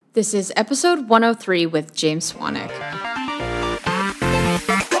This is episode 103 with James Swanwick.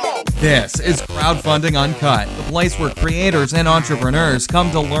 This is Crowdfunding Uncut, the place where creators and entrepreneurs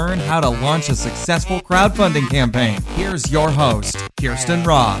come to learn how to launch a successful crowdfunding campaign. Here's your host, Kirsten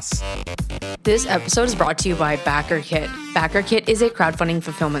Ross. This episode is brought to you by BackerKit. BackerKit is a crowdfunding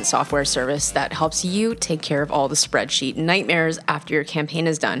fulfillment software service that helps you take care of all the spreadsheet nightmares after your campaign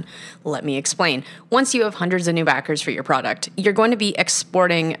is done. Let me explain. Once you have hundreds of new backers for your product, you're going to be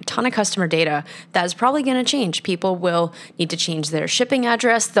exporting a ton of customer data that is probably going to change. People will need to change their shipping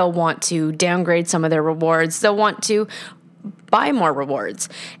address. They'll want to downgrade some of their rewards. They'll want to buy more rewards.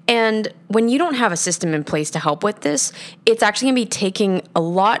 And when you don't have a system in place to help with this, it's actually going to be taking a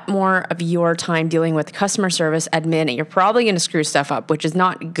lot more of your time dealing with customer service admin, and you're probably going to screw stuff up, which is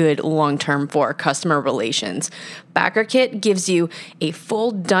not good long-term for customer relations. BackerKit gives you a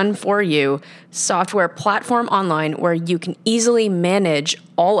full done-for-you software platform online where you can easily manage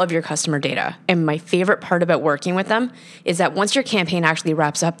all of your customer data. And my favorite part about working with them is that once your campaign actually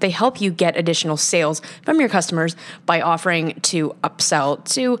wraps up, they help you get additional sales from your customers by offering to upsell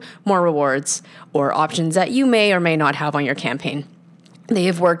to more rewards or options that you may or may not have on your campaign. They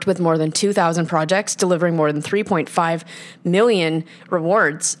have worked with more than 2,000 projects, delivering more than 3.5 million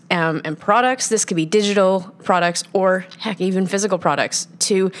rewards and products. This could be digital products or, heck, even physical products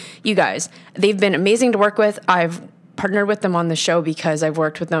to you guys. They've been amazing to work with. I've partnered with them on the show because I've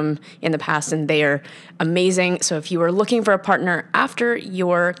worked with them in the past and they are amazing. So if you are looking for a partner after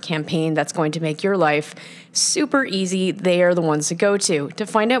your campaign that's going to make your life super easy, they are the ones to go to. To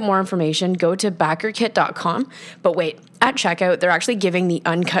find out more information, go to backerkit.com. But wait, at checkout, they're actually giving the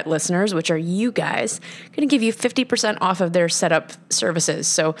Uncut listeners, which are you guys, going to give you 50% off of their setup services.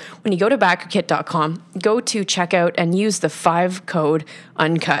 So when you go to backerkit.com, go to checkout and use the 5 code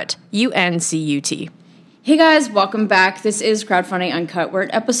UNCUT, UNCUT. Hey guys, welcome back. This is Crowdfunding Uncut. We're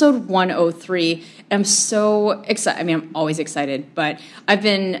at episode 103. I'm so excited. I mean, I'm always excited, but I've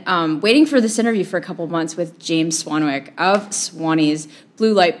been waiting for this interview for a couple months with James Swanwick of Swannies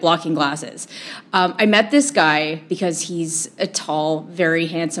Blue Light Blocking Glasses. I met this guy because he's a tall, very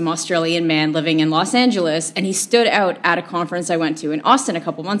handsome Australian man living in Los Angeles, and he stood out at a conference I went to in Austin a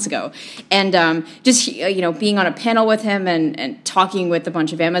couple months ago. And just being on a panel with him and talking with a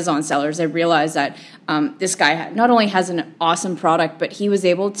bunch of Amazon sellers, I realized that this guy not only has an awesome product, but he was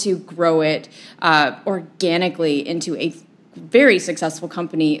able to grow it organically into a very successful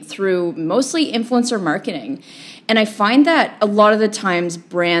company through mostly influencer marketing. And I find that a lot of the times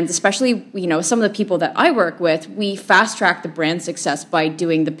brands, especially, some of the people that I work with, we fast track the brand success by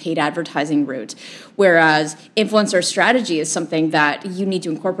doing the paid advertising route. Whereas influencer strategy is something that you need to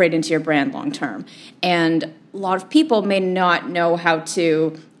incorporate into your brand long term. And a lot of people may not know how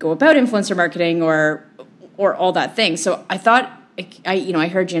to go about influencer marketing or all that thing. So I thought, I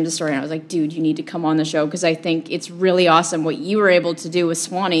heard James' story and I was like, dude, you need to come on the show because I think it's really awesome what you were able to do with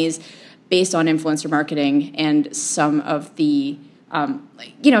Swannies based on influencer marketing and some of the,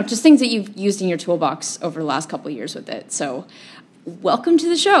 just things that you've used in your toolbox over the last couple of years with it. So welcome to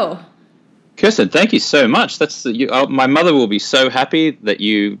the show. Kirsten, thank you so much. My mother will be so happy that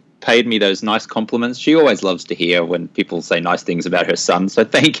you paid me those nice compliments. She always loves to hear when people say nice things about her son. So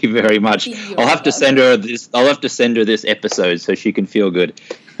thank you very much. I'll have to send her this episode so she can feel good.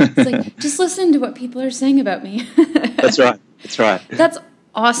 It's like, just listen to what people are saying about me. That's right. That's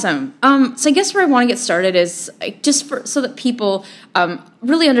awesome. So I guess where I want to get started is so that people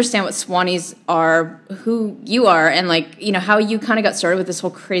really understand what Swannies are, who you are, and how you kind of got started with this whole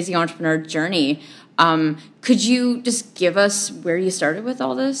crazy entrepreneur journey. Could you just give us where you started with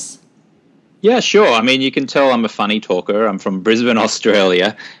all this? Yeah, sure. I mean, you can tell I'm a funny talker. I'm from Brisbane,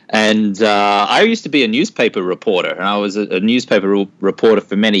 Australia, and I used to be a newspaper reporter, and I was a newspaper reporter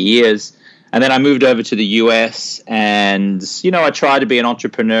for many years. And then I moved over to the US and, I tried to be an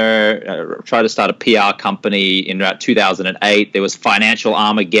entrepreneur, tried to start a PR company in about 2008. There was financial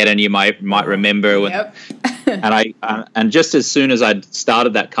Armageddon, you might remember. Yep. And just as soon as I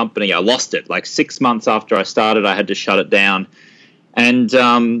started that company, I lost it. Like 6 months after I started, I had to shut it down. And,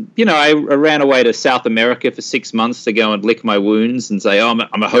 I ran away to South America for 6 months to go and lick my wounds and say, I'm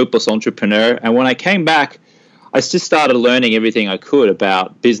a hopeless entrepreneur. And when I came back, I just started learning everything I could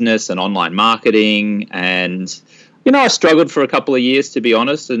about business and online marketing. And, I struggled for a couple of years, to be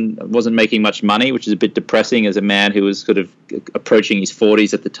honest, and wasn't making much money, which is a bit depressing as a man who was sort of approaching his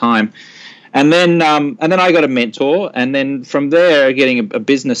 40s at the time. And then I got a mentor. And then from there, getting a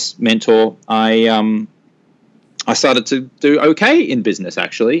business mentor, I started to do okay in business,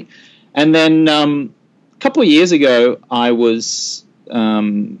 actually. And then a couple of years ago, I was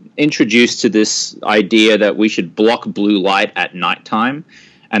introduced to this idea that we should block blue light at nighttime.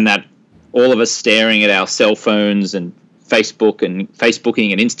 and that all of us staring at our cell phones and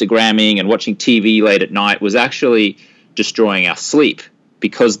Facebooking and Instagramming and watching TV late at night was actually destroying our sleep,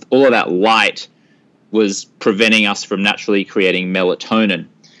 because all of that light was preventing us from naturally creating melatonin.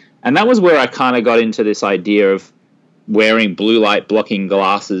 And that was where I kind of got into this idea of wearing blue light blocking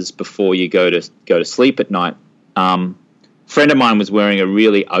glasses before you go to sleep at night. Friend of mine was wearing a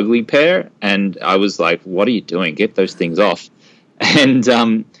really ugly pair, and I was like, "What are you doing? Get those things off!" And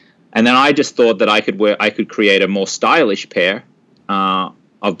then I just thought that I could create a more stylish pair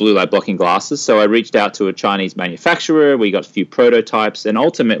of blue light blocking glasses. So I reached out to a Chinese manufacturer. We got a few prototypes, and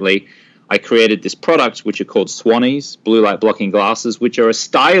ultimately I created this product, which are called Swannies blue light blocking glasses, which are a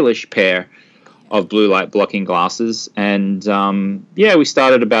stylish pair of blue light blocking glasses. And we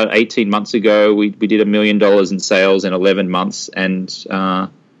started about 18 months ago. We did $1 million in sales in 11 months, and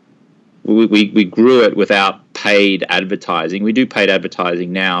we grew it without paid advertising. We do paid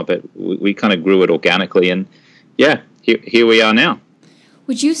advertising now, but we kind of grew it organically, and here we are now.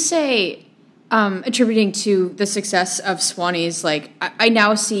 Would you say, attributing to the success of Swannies, like I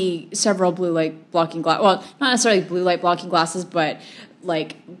now see several blue light blocking not necessarily blue light blocking glasses, but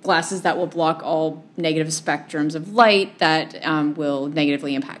like glasses that will block all negative spectrums of light that will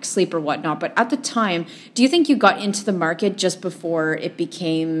negatively impact sleep or whatnot. But at the time, do you think you got into the market just before it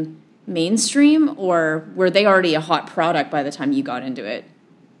became mainstream, or were they already a hot product by the time you got into it?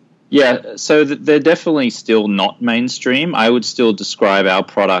 Yeah, so they're definitely still not mainstream. I would still describe our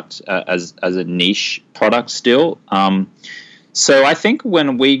product as a niche product still. So I think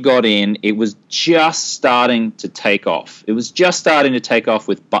when we got in, it was just starting to take off. It was just starting to take off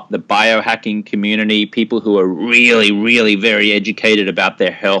with the biohacking community, people who are really, really very educated about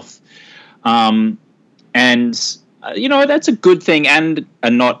their health. That's a good thing and a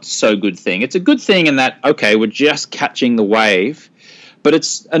not so good thing. It's a good thing in that, okay, we're just catching the wave, but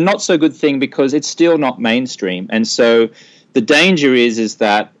it's a not so good thing because it's still not mainstream. And so the danger is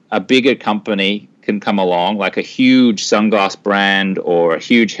that a bigger company can come along, like a huge sunglass brand or a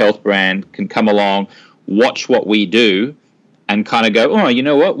huge health brand can come along, watch what we do, and kind of go, oh, you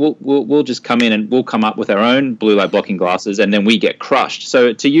know what? We'll just come in and we'll come up with our own blue light blocking glasses, and then we get crushed.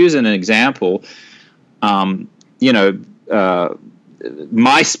 So to use an example, MySpace,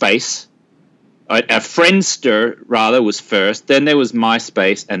 a Friendster rather, was first. Then there was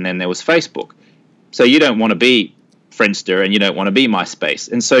MySpace, and then there was Facebook. So you don't want to be Friendster and you don't want to be MySpace.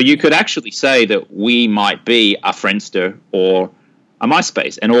 And so you could actually say that we might be a Friendster or a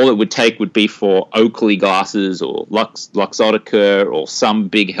MySpace, and all it would take would be for Oakley glasses or Luxottica or some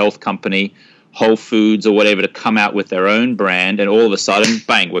big health company, Whole Foods or whatever, to come out with their own brand, and all of a sudden,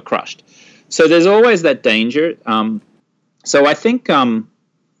 bang, we're crushed. So there's always that danger. So I think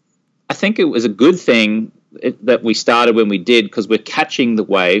it was a good thing that we started when we did, because we're catching the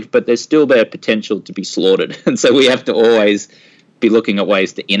wave, but there's still their potential to be slaughtered. And so we have to always be looking at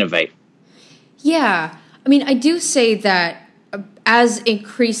ways to innovate. Yeah. I mean, I do say that as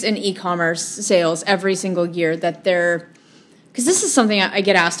increase in e-commerce sales every single year, that because this is something I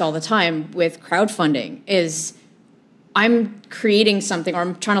get asked all the time with crowdfunding, is I'm creating something, or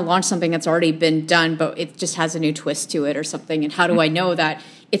I'm trying to launch something that's already been done, but it just has a new twist to it or something. And how do I know that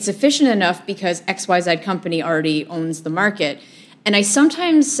it's efficient enough because XYZ company already owns the market? And I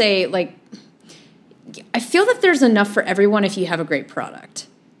sometimes say, like, I feel that there's enough for everyone if you have a great product.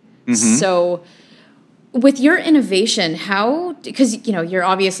 Mm-hmm. So with your innovation, because you're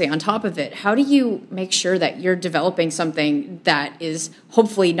obviously on top of it, how do you make sure that you're developing something that is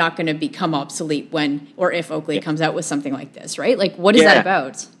hopefully not going to become obsolete when or if Oakley comes out with something like this, right? Like, what is that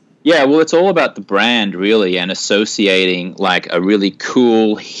about? Yeah, well, it's all about the brand, really, and associating like a really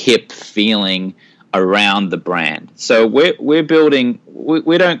cool, hip feeling around the brand. So we're building.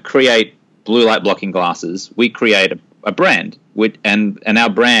 We don't create blue light blocking glasses. We create a brand, and our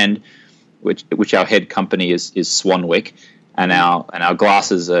brand, which our head company is Swanwick, and our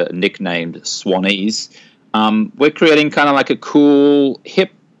glasses are nicknamed Swannies. We're creating kind of like a cool, hip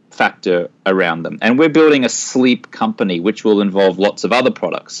factor around them, and we're building a sleep company, which will involve lots of other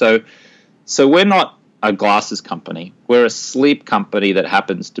products. So we're not a glasses company. We're a sleep company that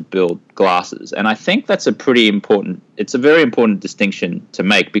happens to build glasses, and I think that's a very important distinction to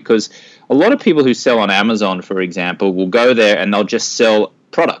make, because a lot of people who sell on Amazon, for example, will go there and they'll just sell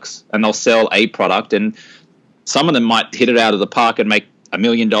products, and they'll sell a product, and some of them might hit it out of the park and make $1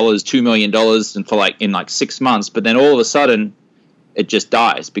 million, $2 million, and in 6 months, but then all of a sudden it just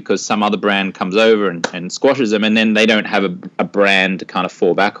dies because some other brand comes over and squashes them, and then they don't have a brand to kind of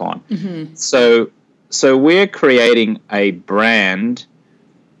fall back on. Mm-hmm. So we're creating a brand,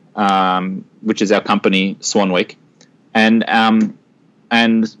 which is our company, Swanwick, and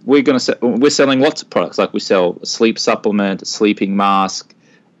and we're selling lots of products. Like we sell a sleep supplement, a sleeping mask,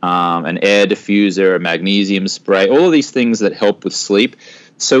 an air diffuser, a magnesium spray, all of these things that help with sleep.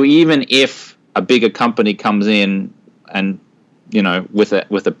 So even if a bigger company comes in and, with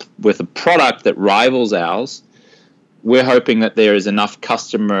a product that rivals ours, we're hoping that there is enough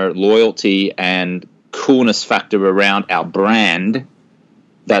customer loyalty and coolness factor around our brand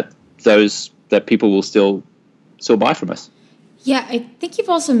that people will still buy from us. Yeah, I think you've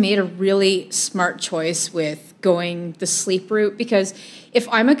also made a really smart choice with going the sleep route, because if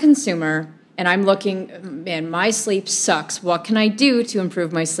I'm a consumer and I'm looking, man, my sleep sucks, what can I do to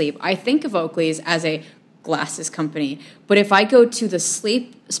improve my sleep? I think of Oakley's as a glasses company. But if I go to the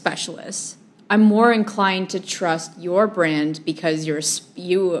sleep specialist, I'm more inclined to trust your brand because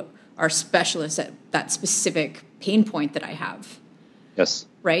you are specialists at that specific pain point that I have. Yes.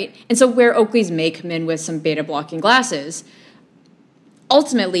 Right? And so where Oakley's may come in with some beta blocking glasses,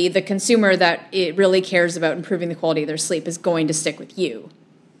 ultimately the consumer that it really cares about improving the quality of their sleep is going to stick with you.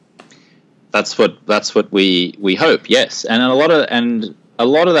 That's what we hope. Yes. And a lot of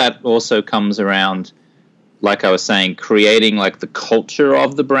that also comes around, like I was saying, creating like the culture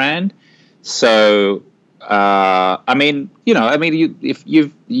of the brand. So if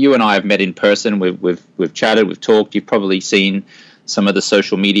you and I have met in person, we've chatted, we've talked, you've probably seen some of the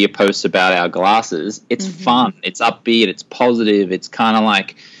social media posts about our glasses. It's fun, it's upbeat, it's positive, it's kind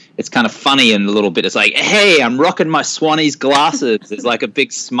of funny in a little bit. It's like, hey, I'm rocking my Swannies glasses. It's like a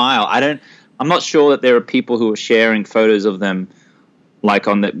big smile. I'm not sure that there are people who are sharing photos of them like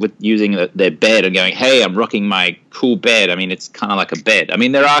with using their bed and going, hey, I'm rocking my cool bed. I mean, it's kind of like a bed. I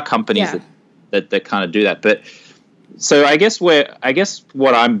mean, there are companies that kind of do that, but so I guess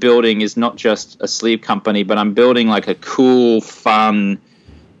what I'm building is not just a sleep company, but I'm building like a cool, fun,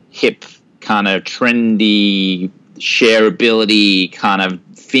 hip, kind of trendy, shareability kind of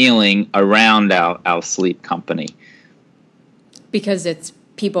feeling around our sleep company. Because it's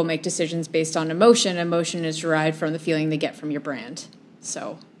people make decisions based on emotion. Emotion is derived from the feeling they get from your brand.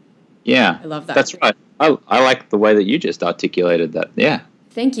 So yeah, I love that. That's right. I like the way that you just articulated that. Yeah.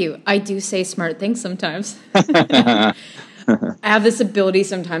 Thank you. I do say smart things sometimes. I have this ability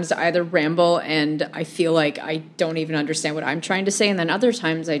sometimes to either ramble and I feel like I don't even understand what I'm trying to say, and then other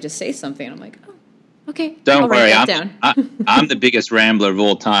times I just say something and I'm like, oh, okay. Don't worry, I'm the biggest rambler of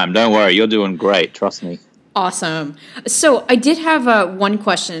all time. Don't worry, you're doing great. Trust me. Awesome. So I did have one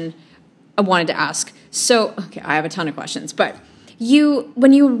question I wanted to ask. So, okay, I have a ton of questions, but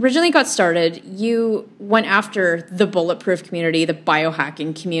when you originally got started, you went after the bulletproof community, the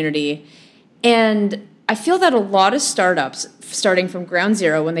biohacking community, and I feel that a lot of startups, starting from ground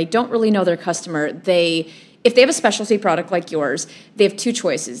zero, when they don't really know their customer, if they have a specialty product like yours, they have two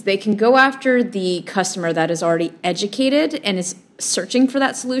choices. They can go after the customer that is already educated and is searching for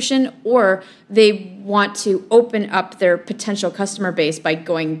that solution, or they want to open up their potential customer base by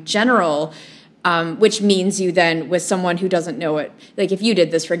going general, which means you then, with someone who doesn't know it, like if you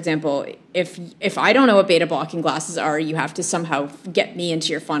did this, for example, if I don't know what beta blocking glasses are, you have to somehow get me into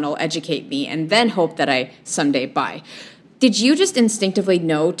your funnel, educate me, and then hope that I someday buy. Did you just instinctively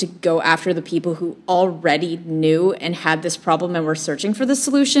know to go after the people who already knew and had this problem and were searching for the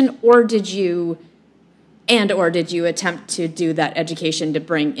solution, or did you attempt to do that education to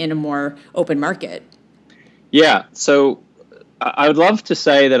bring in a more open market? Yeah, so I would love to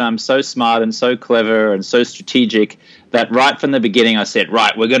say that I'm so smart and so clever and so strategic that right from the beginning I said,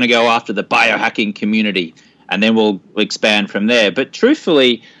 right, we're going to go after the biohacking community and then we'll expand from there. But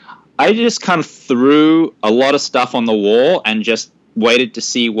truthfully, I just kind of threw a lot of stuff on the wall and just waited to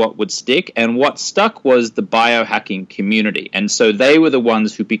see what would stick. And what stuck was the biohacking community. And so they were the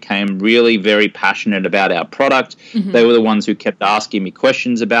ones who became really very passionate about our product. Mm-hmm. They were the ones who kept asking me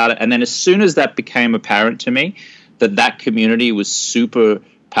questions about it. And then as soon as that became apparent to me, that community was super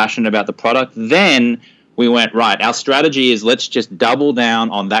passionate about the product, then we went, right, our strategy is let's just double down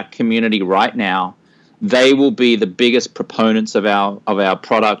on that community right now. They will be the biggest proponents of our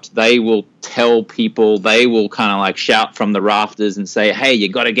product. They will tell people, they will kind of like shout from the rafters and say, hey, you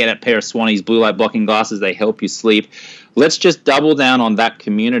got to get a pair of Swannies blue light blocking glasses. They help you sleep. Let's just double down on that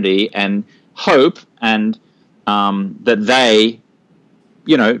community and hope and that they,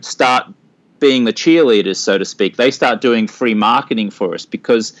 start being the cheerleaders, so to speak. They start doing free marketing for us,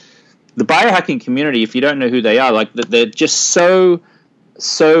 because the biohacking community, if you don't know who they are, like they're just so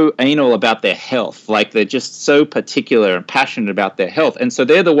anal about their health. Like they're just so particular and passionate about their health. And so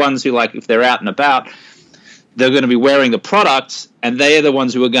they're the ones who, like, if they're out and about, they're going to be wearing the product, and they're the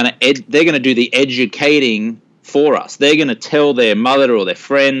ones who are going to do the educating for us. They're going to tell their mother or their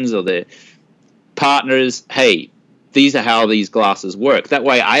friends or their partners, hey, these are how these glasses work. That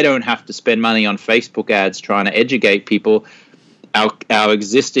way I don't have to spend money on Facebook ads trying to educate people. Our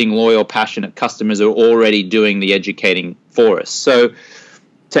existing loyal, passionate customers are already doing the educating for us. So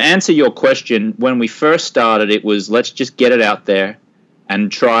to answer your question, when we first started, it was let's just get it out there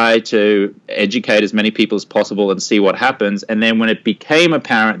and try to educate as many people as possible and see what happens. And then when it became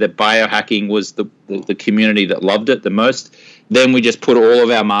apparent that biohacking was the community that loved it the most, then we just put all of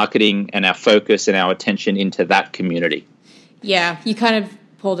our marketing and our focus and our attention into that community. Yeah, you kind of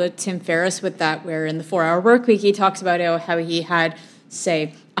pulled a Tim Ferriss with that, where in the 4-Hour Workweek, he talks about how he had,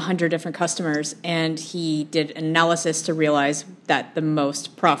 say, 100 different customers, and he did analysis to realize that the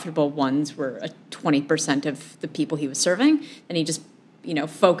most profitable ones were 20% of the people he was serving, and he just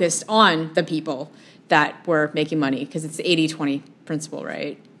focused on the people that were making money, because it's the 80-20 principle,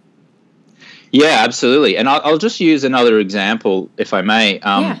 right? Yeah, absolutely. And I'll just use another example, if I may.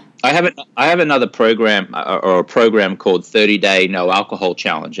 Yeah. I have another program or a program called 30-Day No Alcohol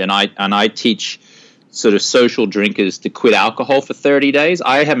Challenge, and I teach sort of social drinkers to quit alcohol for 30 days.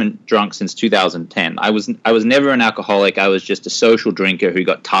 I haven't drunk since 2010. I was never an alcoholic. I was just a social drinker who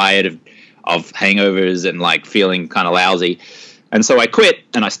got tired of hangovers and like feeling kind of lousy. And so I quit,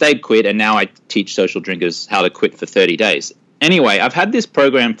 and I stayed quit, and now I teach social drinkers how to quit for 30 days. Anyway, I've had this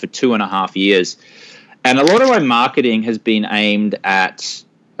program for 2.5 years, and a lot of my marketing has been aimed at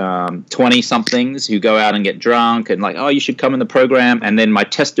 20-somethings who go out and get drunk and like, oh, you should come in the program. And then my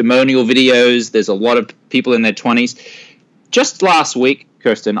testimonial videos, there's a lot of people in their 20s. Just last week,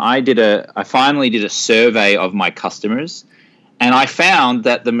 Kirsten, I finally did a survey of my customers, and I found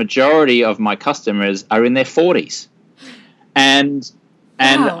that the majority of my customers are in their 40s. And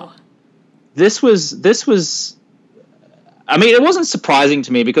Wow. this was I mean, it wasn't surprising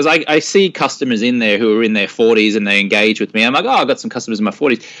to me because I see customers in there who are in their 40s and they engage with me. I'm like, oh, I've got some customers in my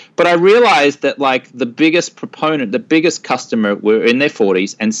 40s. But I realized that like the biggest customer were in their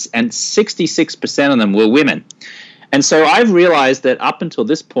 40s, and 66% of them were women. And so I've realized that up until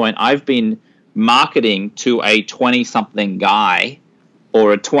this point, I've been marketing to a 20-something guy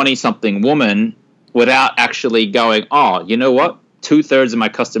or a 20-something woman without actually going, oh, you know what? 2/3 of my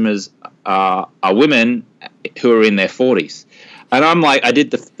customers are women who are in their 40s. And I'm like, I did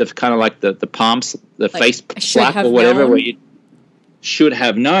the kind of like the palms, the like face slap or whatever, where you should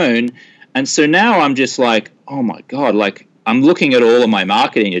have known. And so now I'm just like, oh my God, like I'm looking at all of my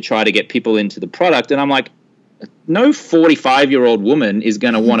marketing to try to get people into the product. And I'm like, no 45-year-old woman is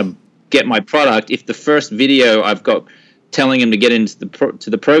going to want to get my product if the first video I've got telling him to get into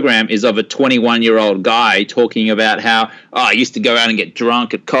the program is of a 21-year-old guy talking about how, oh, I used to go out and get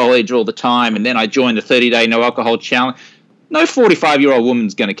drunk at college all the time, and then I joined the 30-Day No Alcohol Challenge. No 45-year-old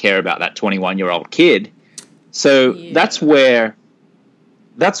woman's going to care about that 21-year-old kid. So yeah.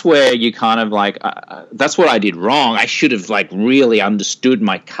 That's where you kind of like, that's what I did wrong. I should have like really understood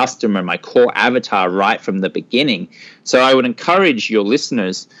my customer, my core avatar right from the beginning. So I would encourage your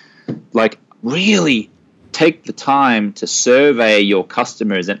listeners, like really take the time to survey your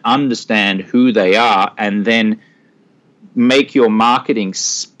customers and understand who they are, and then make your marketing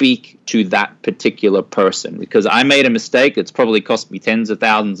speak to that particular person. Because I made a mistake. It's probably cost me tens of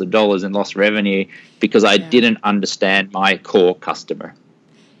thousands of dollars in lost revenue because I didn't understand my core customer.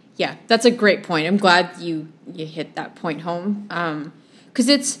 Yeah, that's a great point. I'm glad you hit that point home. Because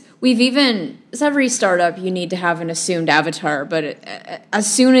as every startup, you need to have an assumed avatar, but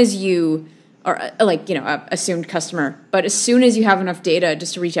as soon as you or like, assumed customer. But as soon as you have enough data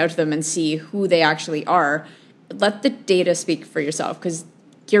just to reach out to them and see who they actually are, let the data speak for yourself. Because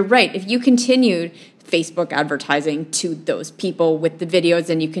you're right. If you continued Facebook advertising to those people with the videos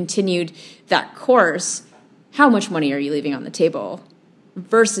and you continued that course, how much money are you leaving on the table?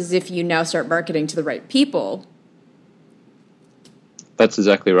 Versus if you now start marketing to the right people. That's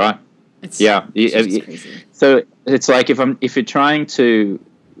exactly right. It's crazy. So it's like if you're trying to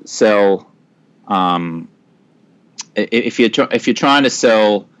sell. If you're trying to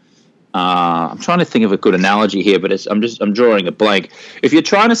sell, I'm trying to think of a good analogy here, but I'm drawing a blank. If you're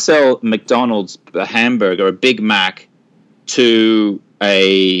trying to sell McDonald's a hamburger, a Big Mac, to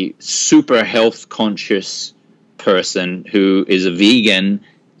a super health conscious person who is a vegan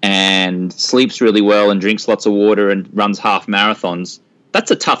and sleeps really well and drinks lots of water and runs half marathons,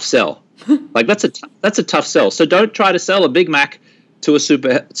 that's a tough sell. Like that's a tough sell. So don't try to sell a Big Mac to a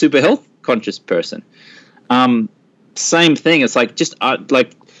super health conscious person. Same thing. It's like just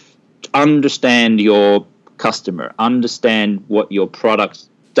like understand your customer, understand what your product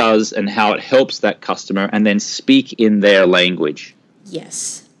does and how it helps that customer, and then speak in their language.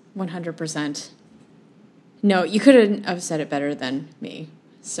 Yes, 100%. No, you couldn't have said it better than me.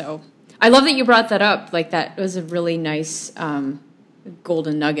 So I love that you brought that up. Like, that was a really nice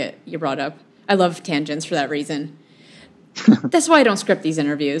golden nugget you brought up. I love tangents for that reason. That's why I don't script these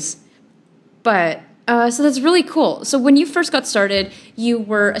interviews. But so that's really cool. So when you first got started, you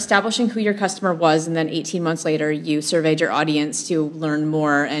were establishing who your customer was, and then 18 months later, you surveyed your audience to learn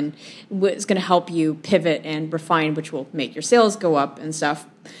more, and it's going to help you pivot and refine, which will make your sales go up and stuff.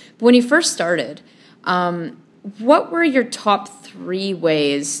 But when you first started, what were your top 3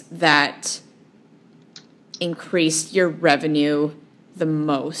 ways that increased your revenue the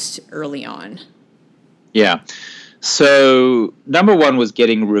most early on? Yeah. So number 1 was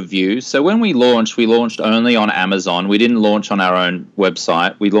getting reviews. So when we launched only on Amazon. We didn't launch on our own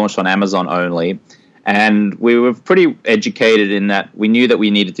website. We launched on Amazon only. And we were pretty educated in that we knew that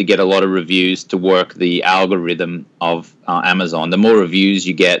we needed to get a lot of reviews to work the algorithm of Amazon. The more reviews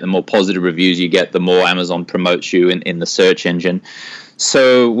you get, the more positive reviews you get, the more Amazon promotes you in the search engine.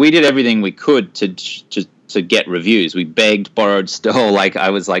 So we did everything we could to get reviews. We begged, borrowed, stole. Like, I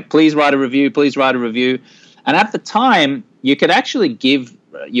was like, please write a review, please write a review. And at the time, you could actually give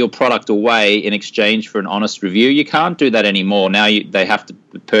your product away in exchange for an honest review. You can't do that anymore. Now they have to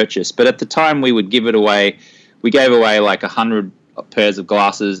purchase. But at the time, we would give it away. We gave away like 100 pairs of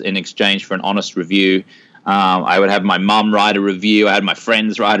glasses in exchange for an honest review. I would have my mum write a review. I had my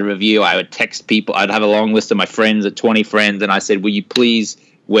friends write a review. I would text people. I'd have a long list of my friends, at 20 friends, and I said, will you please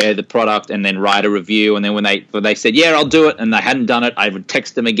wear the product and then write a review? And then when they said, yeah, I'll do it, and they hadn't done it, I would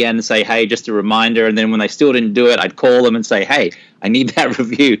text them again and say, hey, just a reminder. And then when they still didn't do it, I'd call them and say, hey, I need that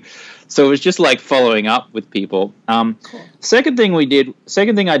review. So it was just like following up with people. Cool. Second thing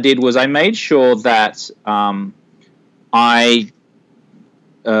I did was I made sure that I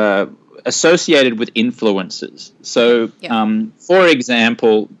associated with influencers. So, for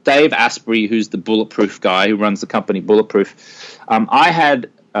example, Dave Asprey, who's the Bulletproof guy who runs the company Bulletproof,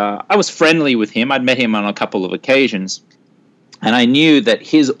 I was friendly with him. I'd met him on a couple of occasions, and I knew that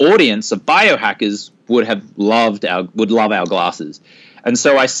his audience of biohackers would love our glasses. And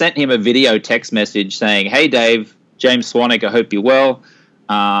so I sent him a video text message saying, hey, Dave, James Swanwick, I hope you're well.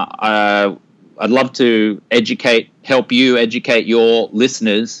 I'd love to help you educate your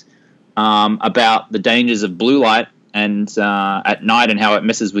listeners about the dangers of blue light and at night and how it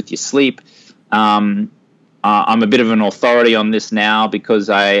messes with your sleep. I'm a bit of an authority on this now because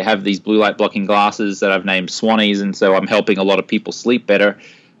I have these blue light blocking glasses that I've named Swannies, and so I'm helping a lot of people sleep better.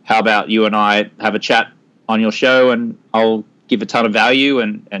 How about you and I have a chat on your show, and I'll give a ton of value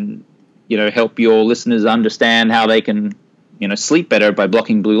and help your listeners understand how they can sleep better by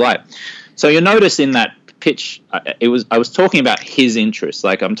blocking blue light. So you'll notice in that pitch, I was talking about his interests.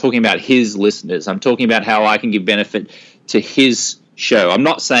 Like, I'm talking about his listeners. I'm talking about how I can give benefit to his show. I'm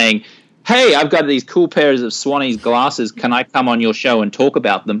not saying, hey, I've got these cool pairs of Swannies glasses. Can I come on your show and talk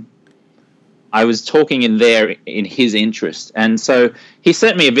about them? I was talking in his interest. And so he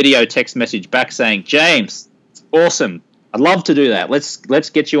sent me a video text message back saying, James, it's awesome. I'd love to do that. Let's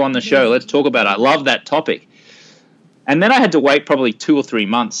get you on the show. Let's talk about it. I love that topic. And then I had to wait probably 2 or 3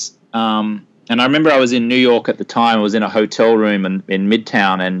 months. And I remember I was in New York at the time. I was in a hotel room in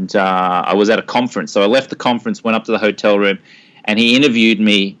Midtown, and I was at a conference. So I left the conference, went up to the hotel room, and he interviewed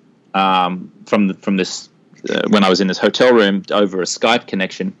me from this when I was in this hotel room over a Skype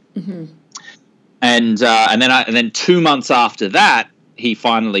connection. Mm-hmm. And then 2 months after that, he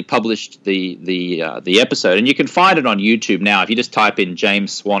finally published the episode, and you can find it on YouTube now. If you just type in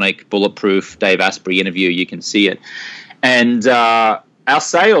James Swanwick, Bulletproof, Dave Asprey interview, you can see it. And our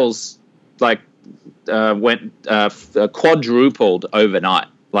sales went quadrupled overnight.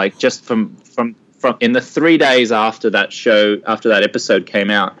 Like, just from in the 3 days after that episode came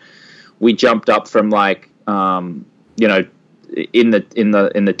out, we jumped up from in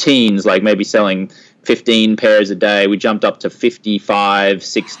the teens, like maybe selling 15 pairs a day. We jumped up to 55,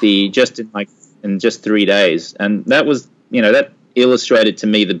 60 just in just 3 days. And that was, that illustrated to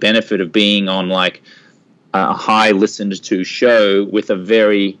me the benefit of being on like a high listened to show with a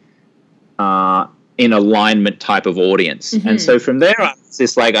very in alignment type of audience. Mm-hmm. And so from there, it's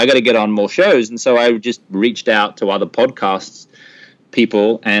just like, I got to get on more shows. And so I just reached out to other podcasts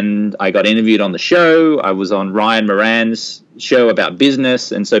people, and I got interviewed on the show. I was on Ryan Moran's show about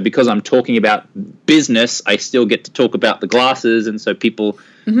business. And so because I'm talking about business, I still get to talk about the glasses. And so people,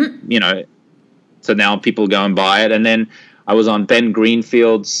 mm-hmm. So now people go and buy it. And then I was on Ben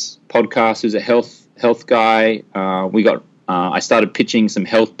Greenfield's podcast, who's a health guy. I started pitching some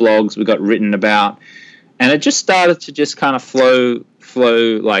health blogs we got written about, and it just started to just kind of flow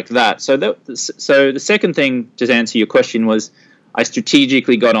like that. So the second thing, just to answer your question, was I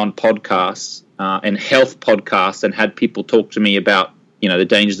strategically got on podcasts and health podcasts and had people talk to me about the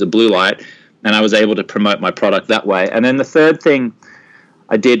dangers of blue light, and I was able to promote my product that way. And then the third thing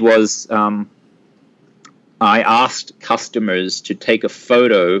I did was I asked customers to take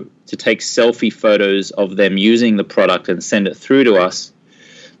selfie photos of them using the product and send it through to us,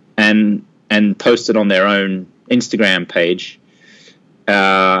 and post it on their own Instagram page.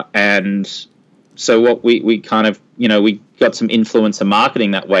 And so what we kind of, we got some influencer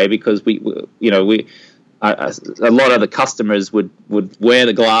marketing that way, because a lot of the customers would wear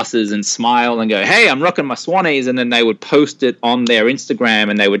the glasses and smile and go, "Hey, I'm rocking my Swannies," and then they would post it on their Instagram,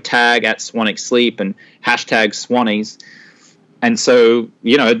 and they would tag @Swanic and hashtag Swannies. And so,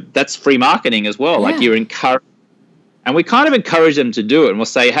 that's free marketing as well. Yeah. Like, you're encouraged, and we kind of encourage them to do it, and we'll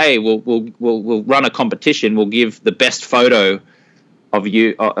say, "Hey, we'll run a competition. We'll give the best photo of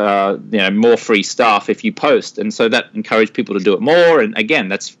you, more free stuff if you post." And so that encouraged people to do it more. And again,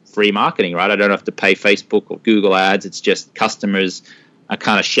 that's free marketing, right? I don't have to pay Facebook or Google ads. It's just customers are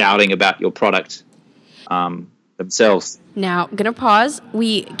kind of shouting about your product themselves. Now, I'm going to pause.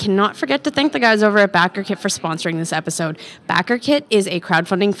 We cannot forget to thank the guys over at BackerKit for sponsoring this episode. BackerKit is a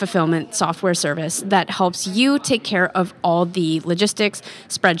crowdfunding fulfillment software service that helps you take care of all the logistics,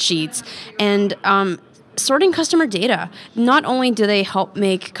 spreadsheets, and sorting customer data. Not only do they help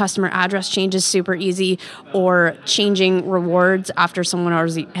make customer address changes super easy, or changing rewards after someone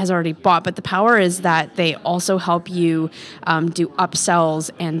has already bought, but the power is that they also help you do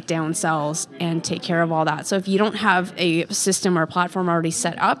upsells and downsells and take care of all that. So if you don't have a system or a platform already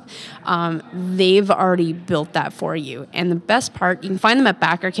set up, they've already built that for you. And the best part, you can find them at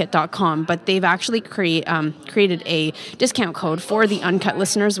backerkit.com, but they've actually created a discount code for the Uncut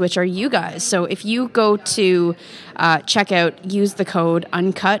listeners, which are you guys. So if you go to checkout, use the code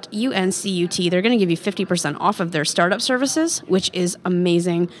UNCUT, UNCUT. They're going to give you 50% off of their startup services, which is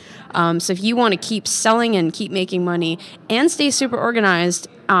amazing. So if you want to keep selling and keep making money and stay super organized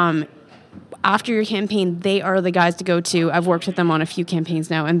after your campaign, they are the guys to go to. I've worked with them on a few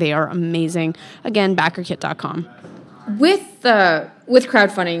campaigns now, and they are amazing. Again, backerkit.com. With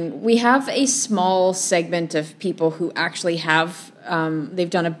crowdfunding, we have a small segment of people who actually have they've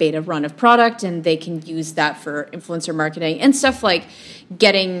done a beta run of product, and they can use that for influencer marketing and stuff like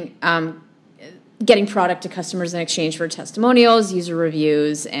getting product to customers in exchange for testimonials, user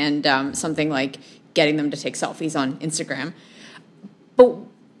reviews, and something like getting them to take selfies on Instagram. But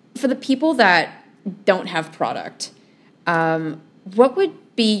for the people that don't have product, what would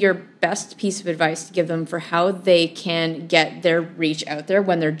be your best piece of advice to give them for how they can get their reach out there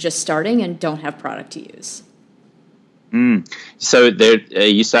when they're just starting and don't have product to use? So are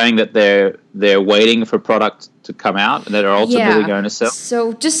you saying that they're waiting for product to come out and that are ultimately going to sell?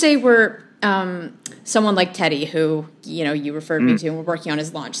 So just say we're someone like Teddy, who you referred me to, and we're working on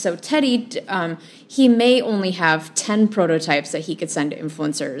his launch. So Teddy, he may only have 10 prototypes that he could send to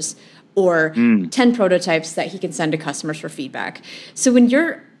influencers, or 10 prototypes that he can send to customers for feedback. So when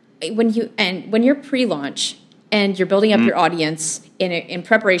you're pre-launch and you're building up your audience in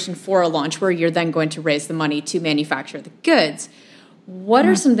preparation for a launch where you're then going to raise the money to manufacture the goods, what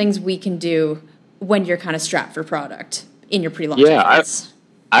are some things we can do when you're kind of strapped for product in your pre-launch phase?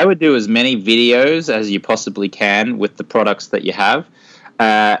 I would do as many videos as you possibly can with the products that you have,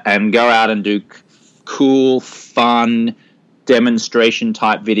 and go out and do cool, fun demonstration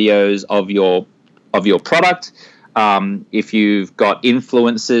type videos of your product. If you've got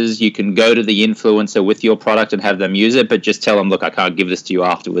influencers, you can go to the influencer with your product and have them use it, but just tell them, look, I can't give this to you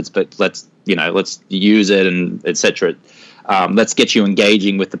afterwards, but let's use it, and etc. Let's get you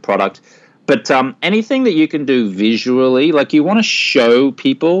engaging with the product. But anything that you can do visually, like, you want to show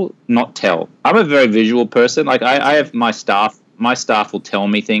people, not tell. I'm a very visual person. Like, I have my staff will tell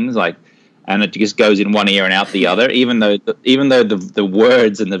me things, like, and it just goes in one ear and out the other, even though the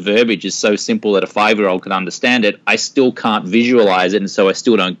words and the verbiage is so simple that a 5-year-old can understand it. I still can't visualize it, and so I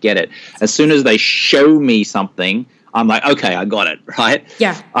still don't get it. As soon as they show me something, I'm like, okay, I got it, right?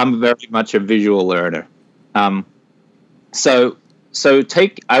 Yeah. I'm very much a visual learner. So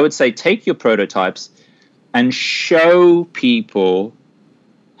I would say take your prototypes and show people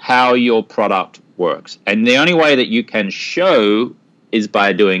how your product works. And the only way that you can show is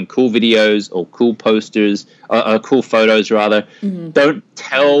by doing cool videos or cool posters, cool photos rather. Don't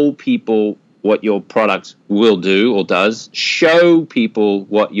tell people what your product will do or does. Show people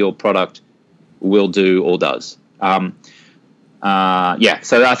what your product will do or does. So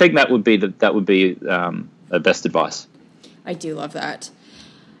I think that would be the best advice. I do love that.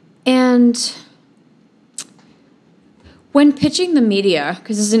 And when pitching the media,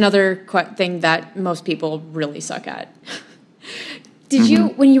 because this is another thing that most people really suck at, Did you,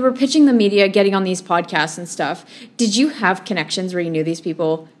 when you were pitching the media, getting on these podcasts and stuff, did you have connections where you knew these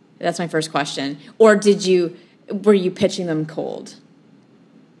people? That's my first question. Or were you pitching them cold?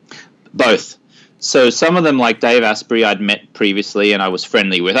 Both. So some of them, like Dave Asprey, I'd met previously and I was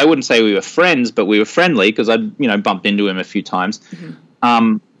friendly with. I wouldn't say we were friends, but we were friendly because I'd, bumped into him a few times.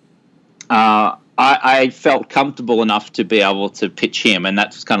 I felt comfortable enough to be able to pitch him, and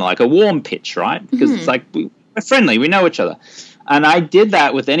that's kind of like a warm pitch, right? Because it's like we're friendly, we know each other. And I did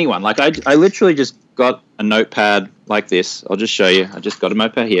that with anyone. Like I literally just got a notepad like this. I'll just show you. I just got a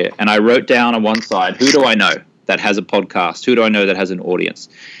notepad here, and I wrote down on one side, who do I know that has a podcast? Who do I know that has an audience?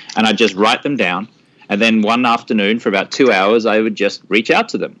 And I just write them down. And then one afternoon for about 2 hours, I would just reach out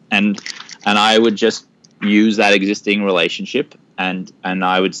to them, and I would just use that existing relationship, and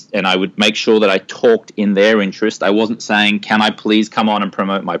I would make sure that I talked in their interest. I wasn't saying, "Can I please come on and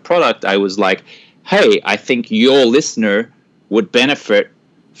promote my product?" I was like, "Hey, I think your listener would benefit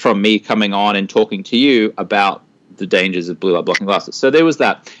from me coming on and talking to you about the dangers of blue light blocking glasses." So there was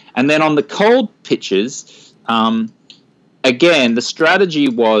that. And then on the cold pitches, again, the strategy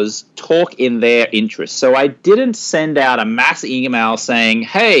was talk in their interest. So I didn't send out a mass email saying,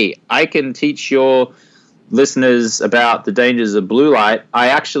 "Hey, I can teach your listeners about the dangers of blue light." I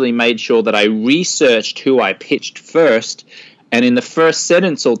actually made sure that I researched who I pitched first. And in the first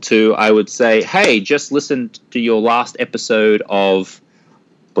sentence or two, I would say, "Hey, just listen to your last episode of,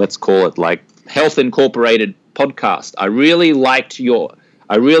 let's call it like Health Incorporated podcast. I really liked your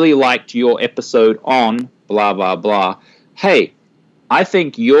episode on blah, blah, blah. Hey, I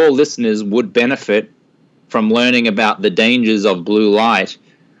think your listeners would benefit from learning about the dangers of blue light.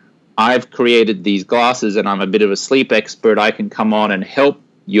 I've created these glasses and I'm a bit of a sleep expert. I can come on and help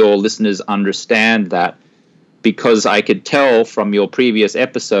your listeners understand that, because I could tell from your previous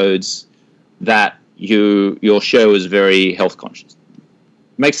episodes that your show is very health conscious."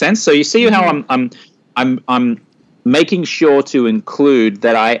 Makes sense? So you see how I'm making sure to include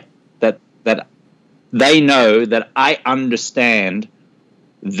that that they know that I understand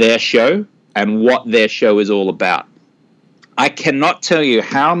their show and what their show is all about. I cannot tell you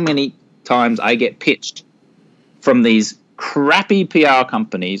how many times I get pitched from these crappy PR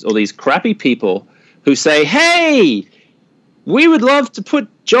companies or these crappy people who say, "Hey, we would love to put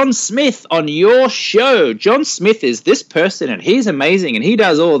John Smith on your show. John Smith is this person and he's amazing and he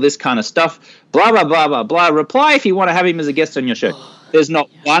does all this kind of stuff. Blah, blah, blah, blah, blah. Reply if you want to have him as a guest on your show." There's not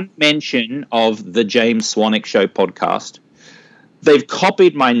one mention of the James Swanwick Show podcast. They've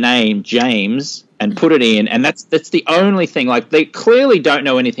copied my name, James, and put it in, and that's the only thing. Like, they clearly don't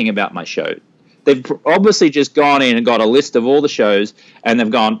know anything about my show. They've obviously just gone in and got a list of all the shows, and they've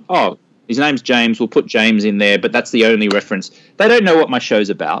gone, "Oh, his name's James, we'll put James in there," but that's the only reference. They don't know what my show's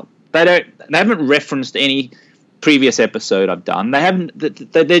about. They haven't referenced any previous episode I've done.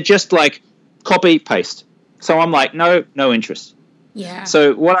 They're just like copy, paste. So I'm like, no interest. Yeah.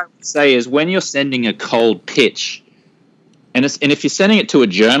 So what I would say is, when you're sending a cold pitch, and if you're sending it to a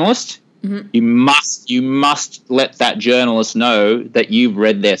journalist, you must let that journalist know that you've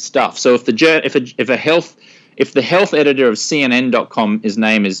read their stuff. So if the health editor of CNN.com, his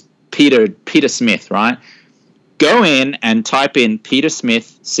name is Peter Smith, right? Go in and type in Peter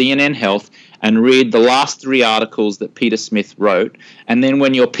Smith, CNN Health, and read the last 3 articles that Peter Smith wrote. And then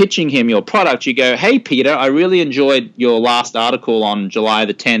when you're pitching him your product, you go, "Hey, Peter, I really enjoyed your last article on July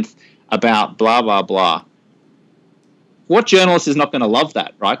the 10th about blah, blah, blah." What journalist is not going to love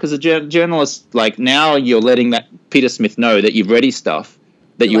that, right? Because a journalist, like, now you're letting that Peter Smith know that you've read his stuff,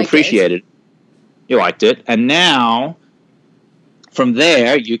 that you appreciated, you liked it. And now from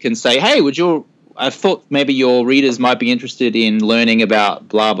there, you can say, "Hey, I thought maybe your readers might be interested in learning about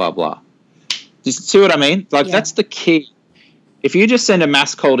blah, blah, blah." Do you see what I mean? Like, that's the key. If you just send a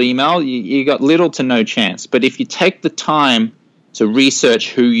mass cold email, you got little to no chance. But if you take the time to research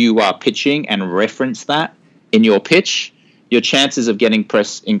who you are pitching and reference that in your pitch, your chances of getting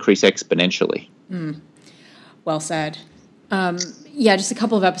press increase exponentially. Well said. Just a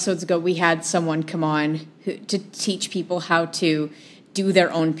couple of episodes ago, we had someone come on to teach people how to do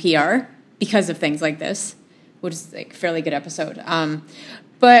their own PR because of things like this, which is like a fairly good episode.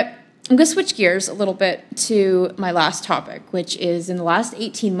 But I'm going to switch gears a little bit to my last topic, which is, in the last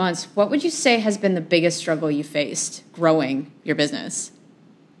 18 months, what would you say has been the biggest struggle you faced growing your business?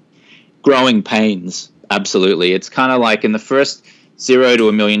 Growing pains, absolutely. It's kind of like in the first $0 to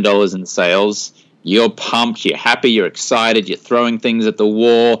 $1 million in sales, you're pumped, you're happy, you're excited, you're throwing things at the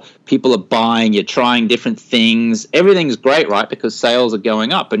wall, people are buying, you're trying different things. Everything's great, right? Because sales are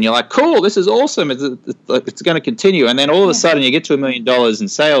going up and you're like, "Cool, this is awesome. It's going to continue." And then all of a sudden you get to $1 million in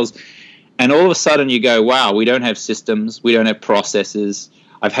sales And all of a sudden you go, wow, we don't have systems, we don't have processes.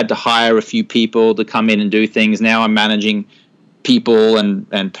 I've had to hire a few people to come in and do things. Now I'm managing people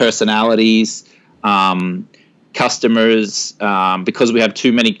and personalities, customers, because we have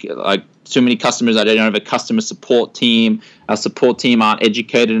too many customers. I don't have a customer support team. Our support team aren't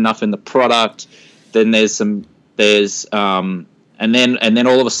educated enough in the product. Then and then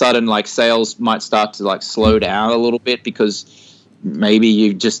all of a sudden, like, sales might start to like slow down a little bit because maybe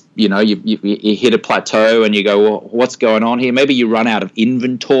you just, you hit a plateau and you go, well, what's going on here? Maybe you run out of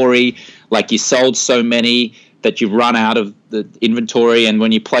inventory, like you sold so many that you run out of the inventory. And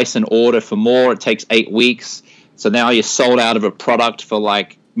when you place an order for more, it takes 8 weeks. So now you're sold out of a product for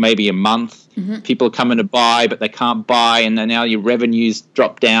like maybe a month. Mm-hmm. People are coming to buy, but they can't buy. And then now your revenues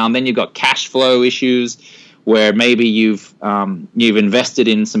drop down. Then you've got cash flow issues where maybe you've invested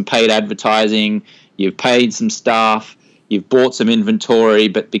in some paid advertising, you've paid some staff, you've bought some inventory,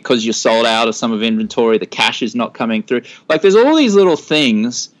 but because you're sold out of some of inventory, the cash is not coming through. Like, there's all these little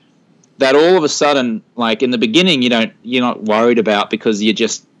things that all of a sudden, like in the beginning, you're not worried about because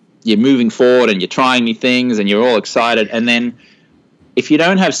you're moving forward and you're trying new things and you're all excited. And then if you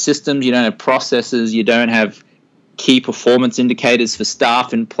don't have systems, you don't have processes, you don't have key performance indicators for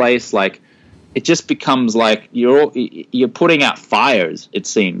staff in place, like, it just becomes like you're putting out fires, it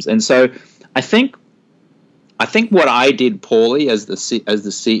seems. And so I think what I did poorly as the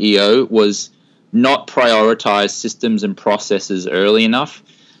CEO was not prioritize systems and processes early enough.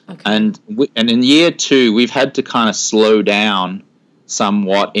 Okay. And in year 2, we've had to kind of slow down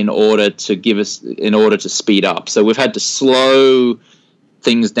somewhat in order to speed up. So we've had to slow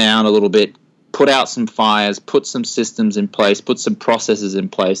things down a little bit, put out some fires, put some systems in place, put some processes in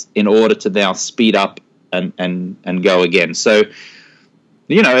place in order to now speed up and go again. So,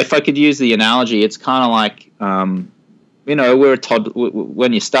 if I could use the analogy, it's kind of like, we're a toddler.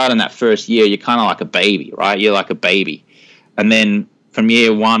 When you start in that first year, you're kind of like a baby, right? You're like a baby. And then from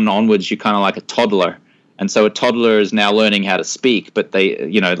year 1 onwards, you're kind of like a toddler. And so a toddler is now learning how to speak, but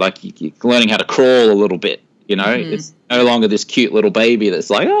you're learning how to crawl a little bit, Mm-hmm. It's no longer this cute little baby that's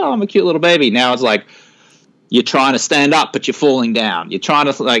like, oh, I'm a cute little baby. Now it's like you're trying to stand up, but you're falling down. You're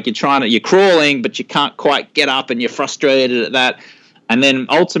crawling, but you can't quite get up and you're frustrated at that. And then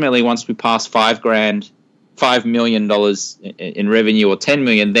ultimately, once we pass $5 million in revenue or 10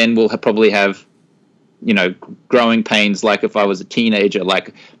 million, then we'll probably have, growing pains. Like if I was a teenager,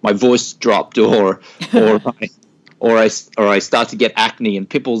 like my voice dropped or I start to get acne and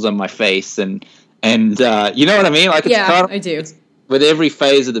pimples on my face and you know what I mean? Like, it's I do. With every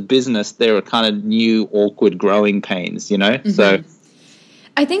phase of the business, there are kind of new awkward growing pains, Mm-hmm. So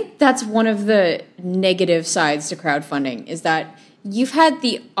I think that's one of the negative sides to crowdfunding is that you've had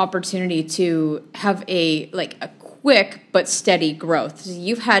the opportunity to have a quick but steady growth. So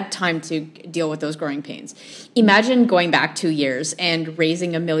you've had time to deal with those growing pains. Imagine going back 2 years and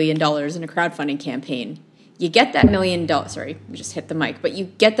raising $1 million in a crowdfunding campaign. You get that $1 million, sorry, we just hit the mic, but you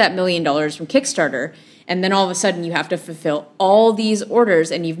get that $1 million from Kickstarter, and then all of a sudden you have to fulfill all these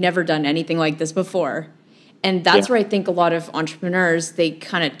orders, and you've never done anything like this before. And that's where I think a lot of entrepreneurs, they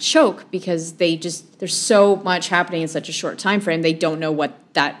kind of choke because there's so much happening in such a short time frame. They don't know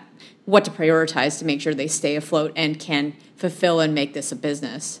what to prioritize to make sure they stay afloat and can fulfill and make this a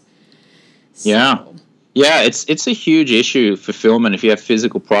business. So. Yeah, it's a huge issue, fulfillment, if you have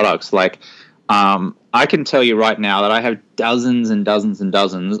physical products. Like, I can tell you right now that I have dozens and dozens and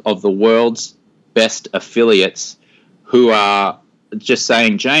dozens of the world's best affiliates who are just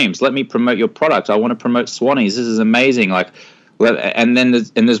saying, James, let me promote your product. I want to promote Swannies. This is amazing. Like, and then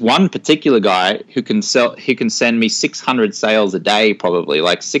there's one particular guy who can send me 600 sales a day, probably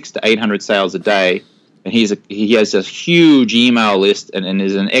like 600 to 800 sales a day. And he has a huge email list and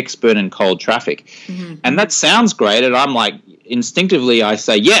is an expert in cold traffic. Mm-hmm. And that sounds great. And I'm like, instinctively, I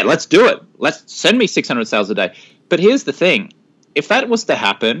say, yeah, let's do it. Let's send me 600 sales a day. But here's the thing. If that was to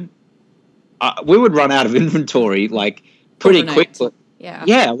happen, we would run out of inventory like pretty quickly.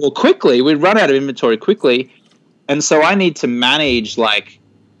 Yeah. Well, quickly. We'd run out of inventory quickly. And so I need to manage like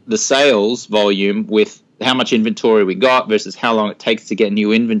the sales volume with how much inventory we got versus how long it takes to get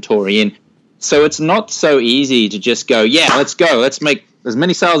new inventory in. So it's not so easy to just go, yeah, let's go. Let's make as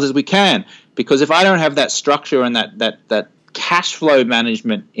many sales as we can. Because if I don't have that structure and that cash flow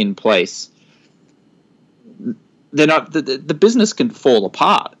management in place, the business can fall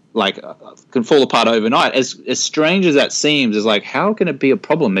apart. Can fall apart overnight. As strange as that seems, is like, how can it be a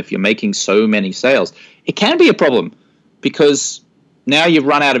problem if you're making so many sales? It can be a problem because now you've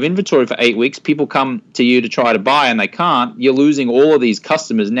run out of inventory for 8 weeks. People come to you to try to buy and they can't. You're losing all of these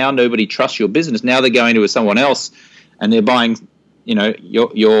customers. Now nobody trusts your business. Now they're going to someone else and they're buying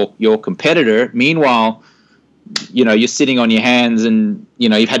your competitor. Meanwhile, you're sitting on your hands, and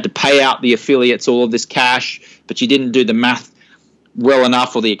you've had to pay out the affiliates all of this cash, but you didn't do the math well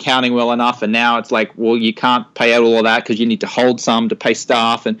enough or the accounting well enough, and now it's like, well, you can't pay out all of that because you need to hold some to pay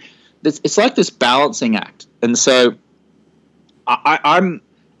staff, and it's like this balancing act. And so I'm,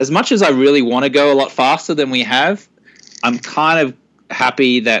 as much as I really want to go a lot faster than we have, I'm kind of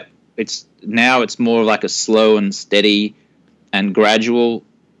happy that it's more like a slow and steady and gradual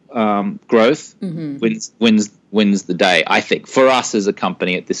growth wins the day, I think, for us as a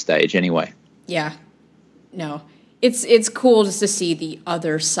company at this stage anyway. Yeah. No. It's cool just to see the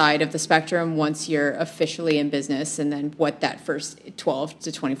other side of the spectrum once you're officially in business, and then what that first 12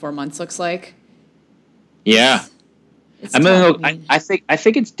 to 24 months looks like. Yeah. I mean, look, I think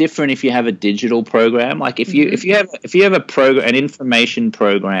it's different if you have a digital program. Like if you have a program, an information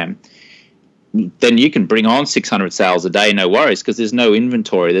program, then you can bring on 600 sales a day, no worries, because there's no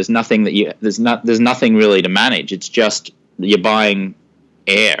inventory. There's nothing there's nothing really to manage. It's just you're buying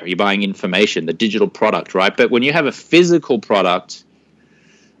air, you're buying information, the digital product, right? But when you have a physical product,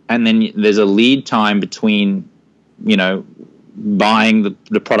 and then there's a lead time between, buying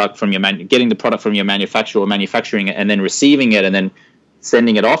the product from getting the product from your manufacturer or manufacturing it and then receiving it and then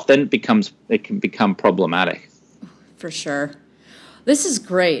sending it off, then it can become problematic. For sure. This is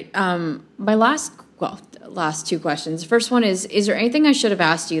great. My last two questions. The first one is there anything I should have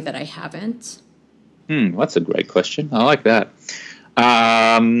asked you that I haven't? That's a great question. I like that.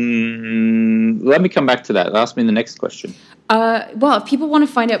 Let me come back to that. Ask me the next question. If people want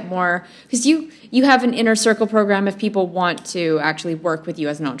to find out more, because you have an Inner Circle program, if people want to actually work with you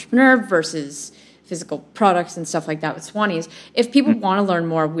as an entrepreneur versus physical products and stuff like that with Swannies, if people want to learn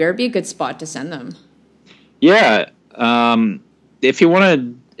more, where would be a good spot to send them? Yeah. If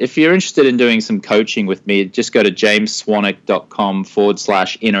you're interested in doing some coaching with me, just go to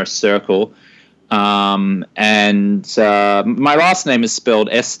jamesswanwick.com/inner circle. And my last name is spelled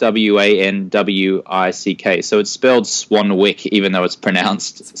Swanwick, so it's spelled Swanwick, even though it's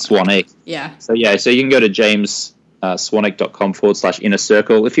pronounced Swanwick. Yeah. So you can go to jamesswanwick.com/inner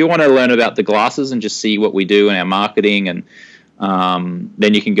circle. If you want to learn about the glasses and just see what we do in our marketing, and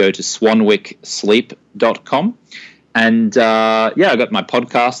then you can go to swanwicksleep.com. And I got my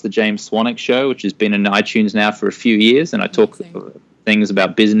podcast, The James Swanwick Show, which has been in iTunes now for a few years, and I talk things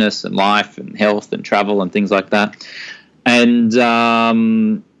about business and life and health and travel and things like that. And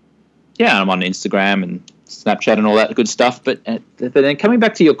I'm on Instagram and Snapchat and all that good stuff. But then coming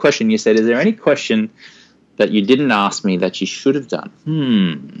back to your question, you said, is there any question that you didn't ask me that you should have done?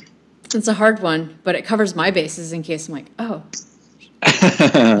 It's a hard one, but it covers my bases in case I'm like, oh,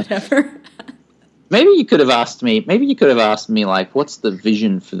 whatever. Maybe you could have asked me, like, what's the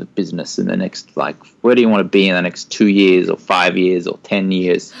vision for the business in the next, like, where do you want to be in the next 2 years or 5 years or 10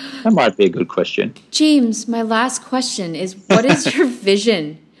 years? That might be a good question. James, my last question is, what is your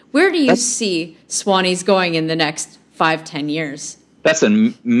vision? Where do you see Swannies going in the next 5-10 years? That's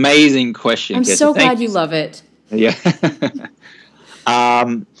an amazing question. I'm so glad you love it. Yeah.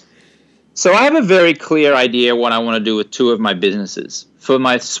 So I have a very clear idea what I want to do with two of my businesses. For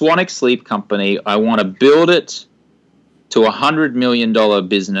my Swanwick Sleep company, I want to build it to a $100 million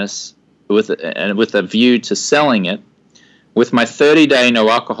business with a view to selling it. With my 30-day no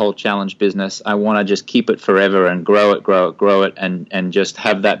alcohol challenge business, I want to just keep it forever and grow it, and just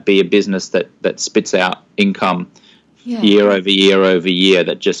have that be a business that spits out income year over year,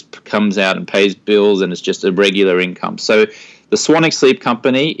 that just comes out and pays bills, and it's just a regular income. So the Swanwick Sleep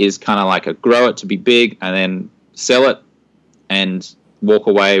company is kind of like a grow it to be big and then sell it and walk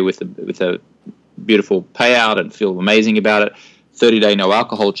away with a beautiful payout and feel amazing about it. 30-day no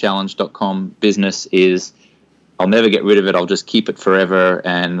alcohol challenge.com business is, I'll never get rid of it. I'll just keep it forever,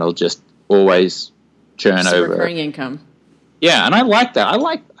 and I'll just always churn over. Recurring income. Yeah, and I like that. I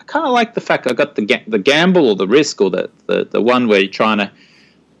kind of like the fact I got the gamble or the risk, or the one where you're trying to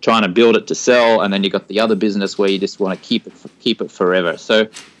build it to sell, and then you got the other business where you just want to keep it forever. So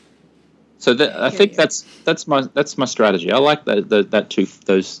I think that's my strategy. I like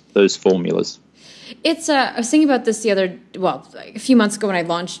those formulas. It's I was thinking about this a few months ago when I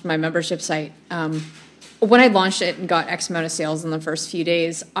launched my membership site. When I launched it and got X amount of sales in the first few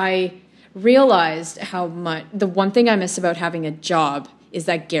days, I realized how much the one thing I miss about having a job is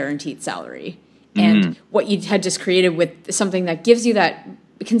that guaranteed salary. And what you had just created with something that gives you that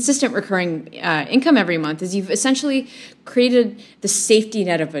consistent recurring income every month is you've essentially created the safety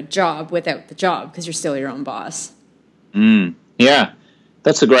net of a job without the job, because you're still your own boss. Yeah,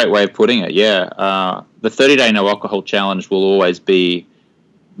 that's a great way of putting it. Yeah, the 30-day no alcohol challenge will always be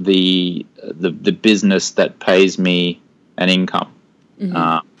the business that pays me an income.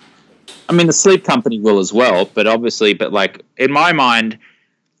 I mean, the sleep company will as well, but like in my mind,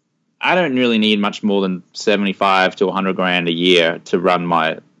 I don't really need much more than 75 to 100 grand a year to run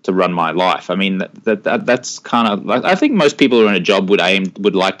my life. I mean, that's kind of like, I think most people who are in a job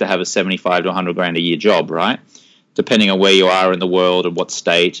would like to have a 75 to 100 grand a year job, right? Depending on where you are in the world and what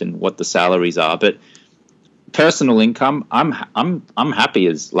state and what the salaries are. But personal income, I'm happy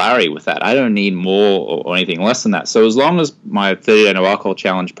as Larry with that. I don't need more or anything less than that. So as long as my 30-day no alcohol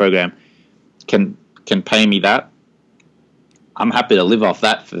challenge program can pay me that, I'm happy to live off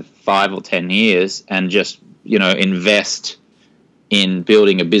that for 5 or 10 years and just, invest in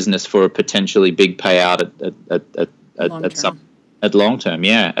building a business for a potentially big payout at long term,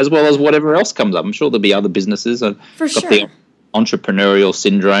 yeah, as well as whatever else comes up. I'm sure there'll be other businesses. For sure. The entrepreneurial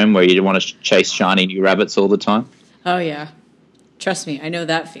syndrome where you want to chase shiny new rabbits all the time. Oh yeah, trust me, I know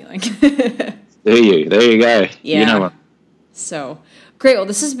that feeling. There you go. Yeah. You know what? So great. Well,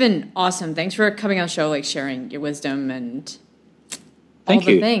 this has been awesome. Thanks for coming on the show, like sharing your wisdom and all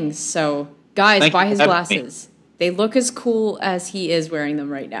the things. So guys, buy his glasses. They look as cool as he is wearing them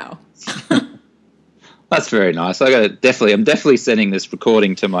right now. That's very nice. I'm definitely sending this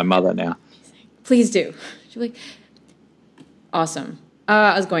recording to my mother now. Please do. She'll be like, awesome.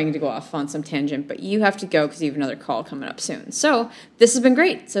 I was going to go off on some tangent, but you have to go because you have another call coming up soon. So this has been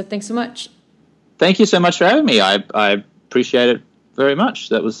great. So thanks so much. Thank you so much for having me. I appreciate it very much.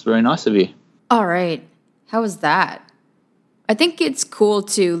 That was very nice of you. All right. How was that? I think it's cool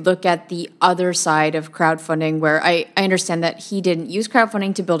to look at the other side of crowdfunding where I understand that he didn't use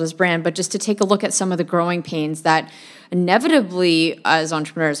crowdfunding to build his brand, but just to take a look at some of the growing pains that inevitably as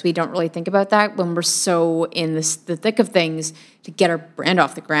entrepreneurs, we don't really think about that when we're so in the thick of things to get our brand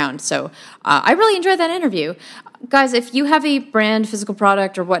off the ground. So I really enjoyed that interview. Guys, if you have a brand, physical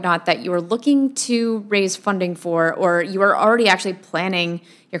product or whatnot that you are looking to raise funding for, or you are already actually planning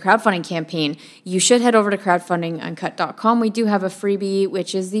your crowdfunding campaign, you should head over to crowdfundinguncut.com. We do have a freebie,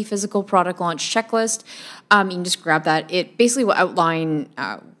 which is the physical product launch checklist. You can just grab that. It basically will outline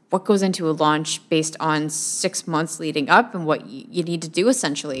what goes into a launch based on 6 months leading up and what you need to do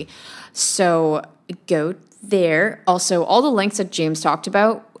essentially. So go there. Also, all the links that James talked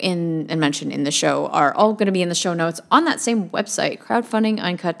about and mentioned in the show are all going to be in the show notes on that same website,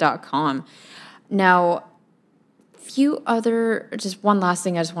 crowdfundinguncut.com. Now, just one last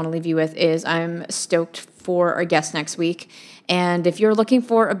thing I just want to leave you with is I'm stoked for our guest next week. And if you're looking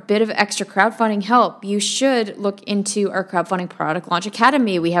for a bit of extra crowdfunding help, you should look into our Crowdfunding Product Launch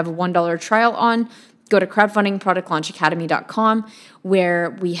Academy. We have a $1 trial on. Go to crowdfundingproductlaunchacademy.com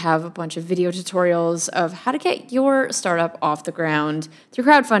where we have a bunch of video tutorials of how to get your startup off the ground through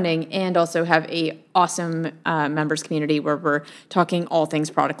crowdfunding, and also have a awesome members community where we're talking all things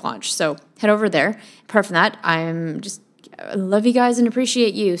product launch. So head over there. Apart from that, I love you guys and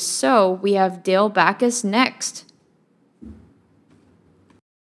appreciate you. So we have Dale Backus next.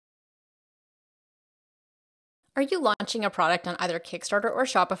 Are you launching a product on either Kickstarter or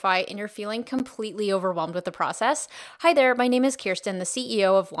Shopify and you're feeling completely overwhelmed with the process? Hi there, my name is Kirsten, the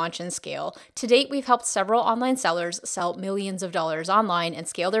CEO of Launch and Scale. To date, we've helped several online sellers sell millions of dollars online and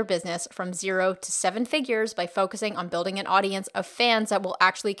scale their business from 0 to 7 figures by focusing on building an audience of fans that will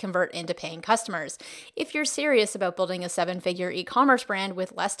actually convert into paying customers. If you're serious about building a 7-figure e-commerce brand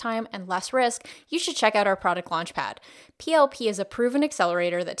with less time and less risk, you should check out our product Launchpad. PLP is a proven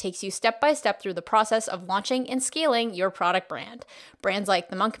accelerator that takes you step by step through the process of launching and scaling your product brand. Brands like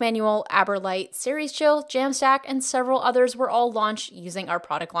the Monk Manual, AberLight, Series Chill, Jamstack, and several others were all launched using our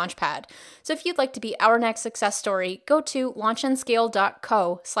product Launchpad. So if you'd like to be our next success story, go to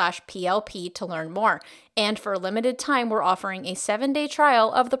launchandscale.co/PLP to learn more. And for a limited time, we're offering a 7-day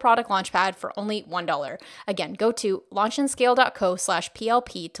trial of the product Launchpad for only $1. Again, go to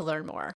launchandscale.co/PLP to learn more.